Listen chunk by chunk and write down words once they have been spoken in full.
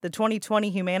The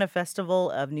 2020 Humana Festival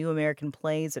of New American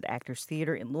Plays at Actors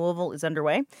Theater in Louisville is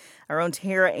underway. Our own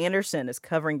Tara Anderson is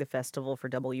covering the festival for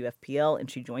WFPL,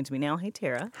 and she joins me now. Hey,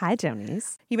 Tara. Hi,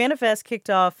 Jonese. Humana Fest kicked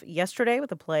off yesterday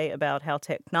with a play about how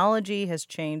technology has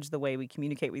changed the way we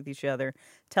communicate with each other.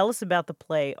 Tell us about the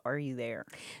play, Are You There?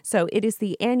 So it is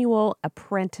the annual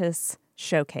apprentice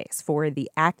showcase for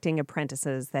the acting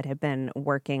apprentices that have been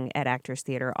working at Actors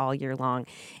Theater all year long.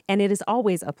 And it is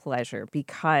always a pleasure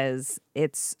because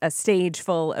it's a stage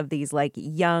full of these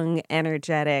young,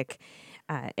 energetic,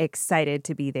 excited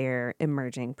to be there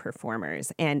emerging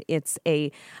performers. And it's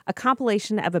a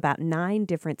compilation of about 9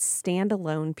 different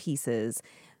standalone pieces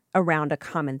around a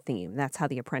common theme. That's how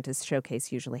the Apprentice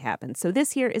Showcase usually happens. So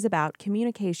this year is about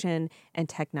communication and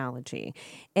technology.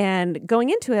 And going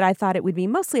into it, I thought it would be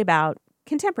mostly about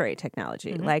contemporary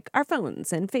technology, like our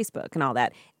phones and Facebook and all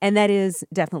that. And that is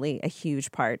definitely a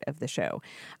huge part of the show.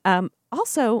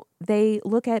 Also, they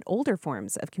look at older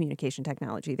forms of communication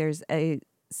technology. There's a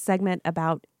segment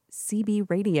about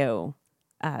CB radio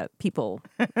people,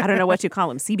 I don't know what you call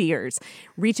them, CBers,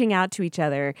 reaching out to each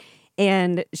other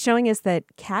and showing us that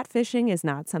catfishing is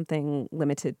not something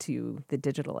limited to the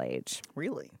digital age.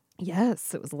 Really?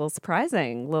 Yes, it was a little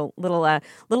surprising. Little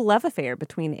love affair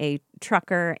between a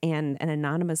trucker and an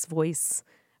anonymous voice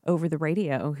over the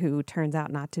radio who turns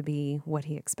out not to be what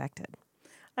he expected.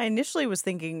 I initially was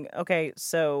thinking, okay,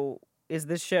 so is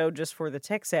this show just for the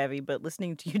tech savvy? But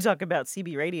listening to you talk about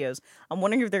CB radios, I'm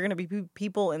wondering if there are going to be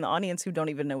people in the audience who don't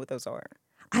even know what those are.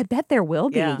 I bet there will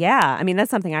be. Yeah. Yeah. I mean, that's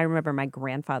something I remember my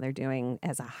grandfather doing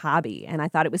as a hobby. And I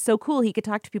thought it was so cool. He could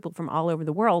talk to people from all over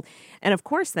the world. And of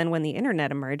course, then when the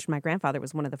internet emerged, my grandfather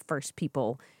was one of the first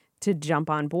people to jump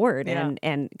on board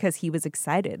and because he was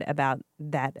excited about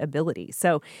that ability.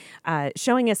 So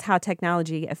showing us how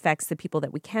technology affects the people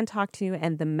that we can talk to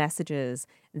and the messages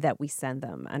that we send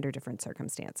them under different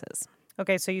circumstances.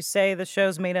 Okay, so you say the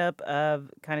show's made up of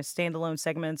kind of standalone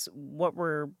segments. What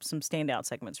were some standout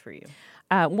segments for you?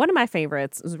 One of my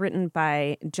favorites was written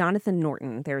by Jonathan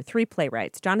Norton. There are 3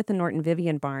 playwrights, Jonathan Norton,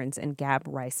 Vivian Barnes, and Gab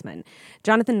Reisman.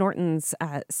 Jonathan Norton's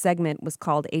segment was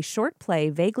called A Short Play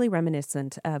Vaguely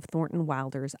Reminiscent of Thornton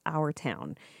Wilder's Our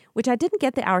Town, which I didn't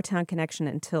get the Our Town connection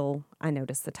until I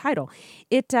noticed the title.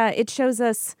 It shows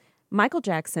us Michael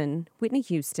Jackson, Whitney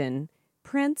Houston,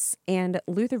 Prince, and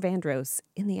Luther Vandross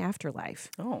in the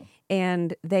afterlife. Oh.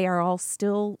 And they are all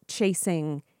still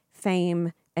chasing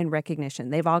fame and recognition.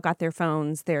 They've all got their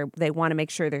phones. They want to make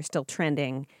sure they're still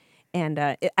trending.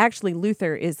 And actually,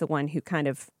 Luther is the one who kind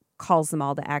of calls them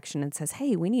all to action and says,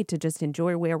 hey, we need to just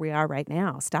enjoy where we are right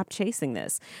now. Stop chasing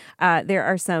this. There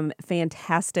are some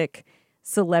fantastic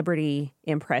celebrity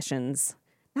impressions.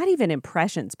 Not even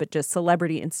impressions, but just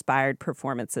celebrity-inspired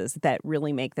performances that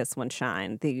really make this one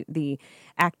shine. The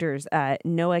actors,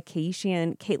 Noah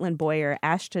Keishian, Caitlin Boyer,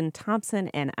 Ashton Thompson,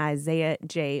 and Isaiah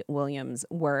J. Williams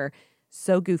were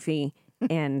so goofy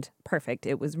and perfect.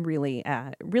 It was really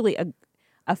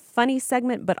a funny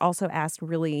segment, but also asked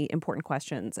really important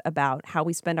questions about how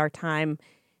we spend our time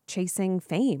chasing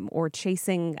fame or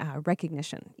chasing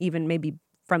recognition, even maybe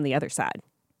from the other side.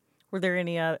 Were there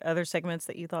any other segments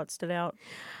that you thought stood out?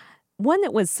 One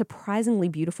that was surprisingly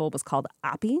beautiful was called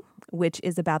Oppie, which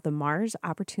is about the Mars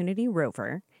Opportunity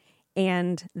rover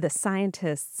and the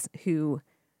scientists who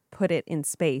put it in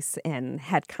space and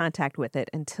had contact with it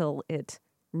until it,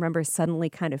 remember, suddenly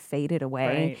kind of faded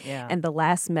away. Right, yeah. And the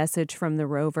last message from the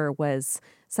rover was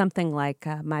something like,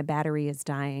 my battery is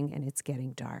dying and it's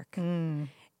getting dark.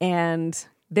 And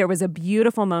there was a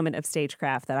beautiful moment of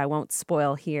stagecraft that I won't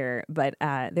spoil here, but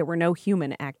there were no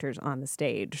human actors on the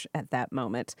stage at that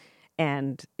moment,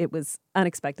 and it was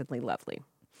unexpectedly lovely.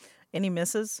 Any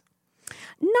misses?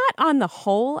 Not on the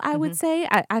whole, I would say.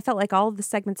 I felt like all of the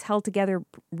segments held together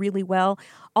really well,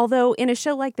 although in a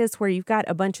show like this where you've got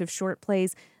a bunch of short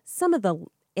plays, some of the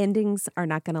endings are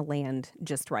not going to land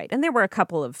just right. And there were a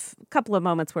couple of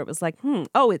moments where it was like,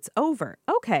 oh, it's over.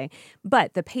 Okay.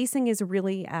 But the pacing is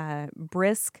really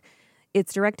brisk.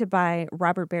 It's directed by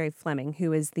Robert Barry Fleming,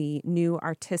 who is the new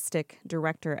artistic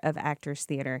director of Actors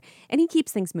Theater. And he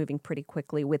keeps things moving pretty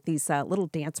quickly with these little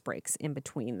dance breaks in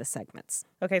between the segments.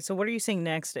 Okay, so what are you seeing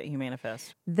next at Humana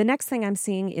Fest? The next thing I'm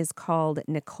seeing is called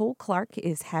Nicole Clark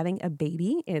is Having a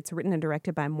Baby. It's written and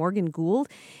directed by Morgan Gould.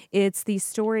 It's the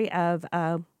story of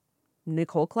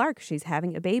Nicole Clark. She's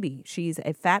having a baby. She's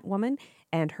a fat woman,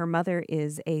 and her mother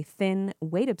is a thin,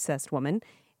 weight-obsessed woman.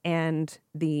 And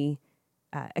the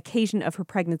occasion of her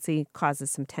pregnancy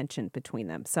causes some tension between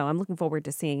them. So I'm looking forward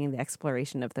to seeing the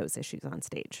exploration of those issues on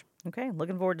stage. Okay,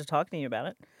 looking forward to talking to you about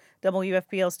it.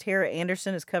 WFPL's Tara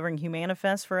Anderson is covering Humana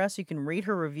Fest for us. You can read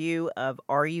her review of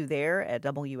Are You There at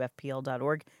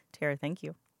WFPL.org. Tara, thank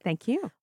you. Thank you.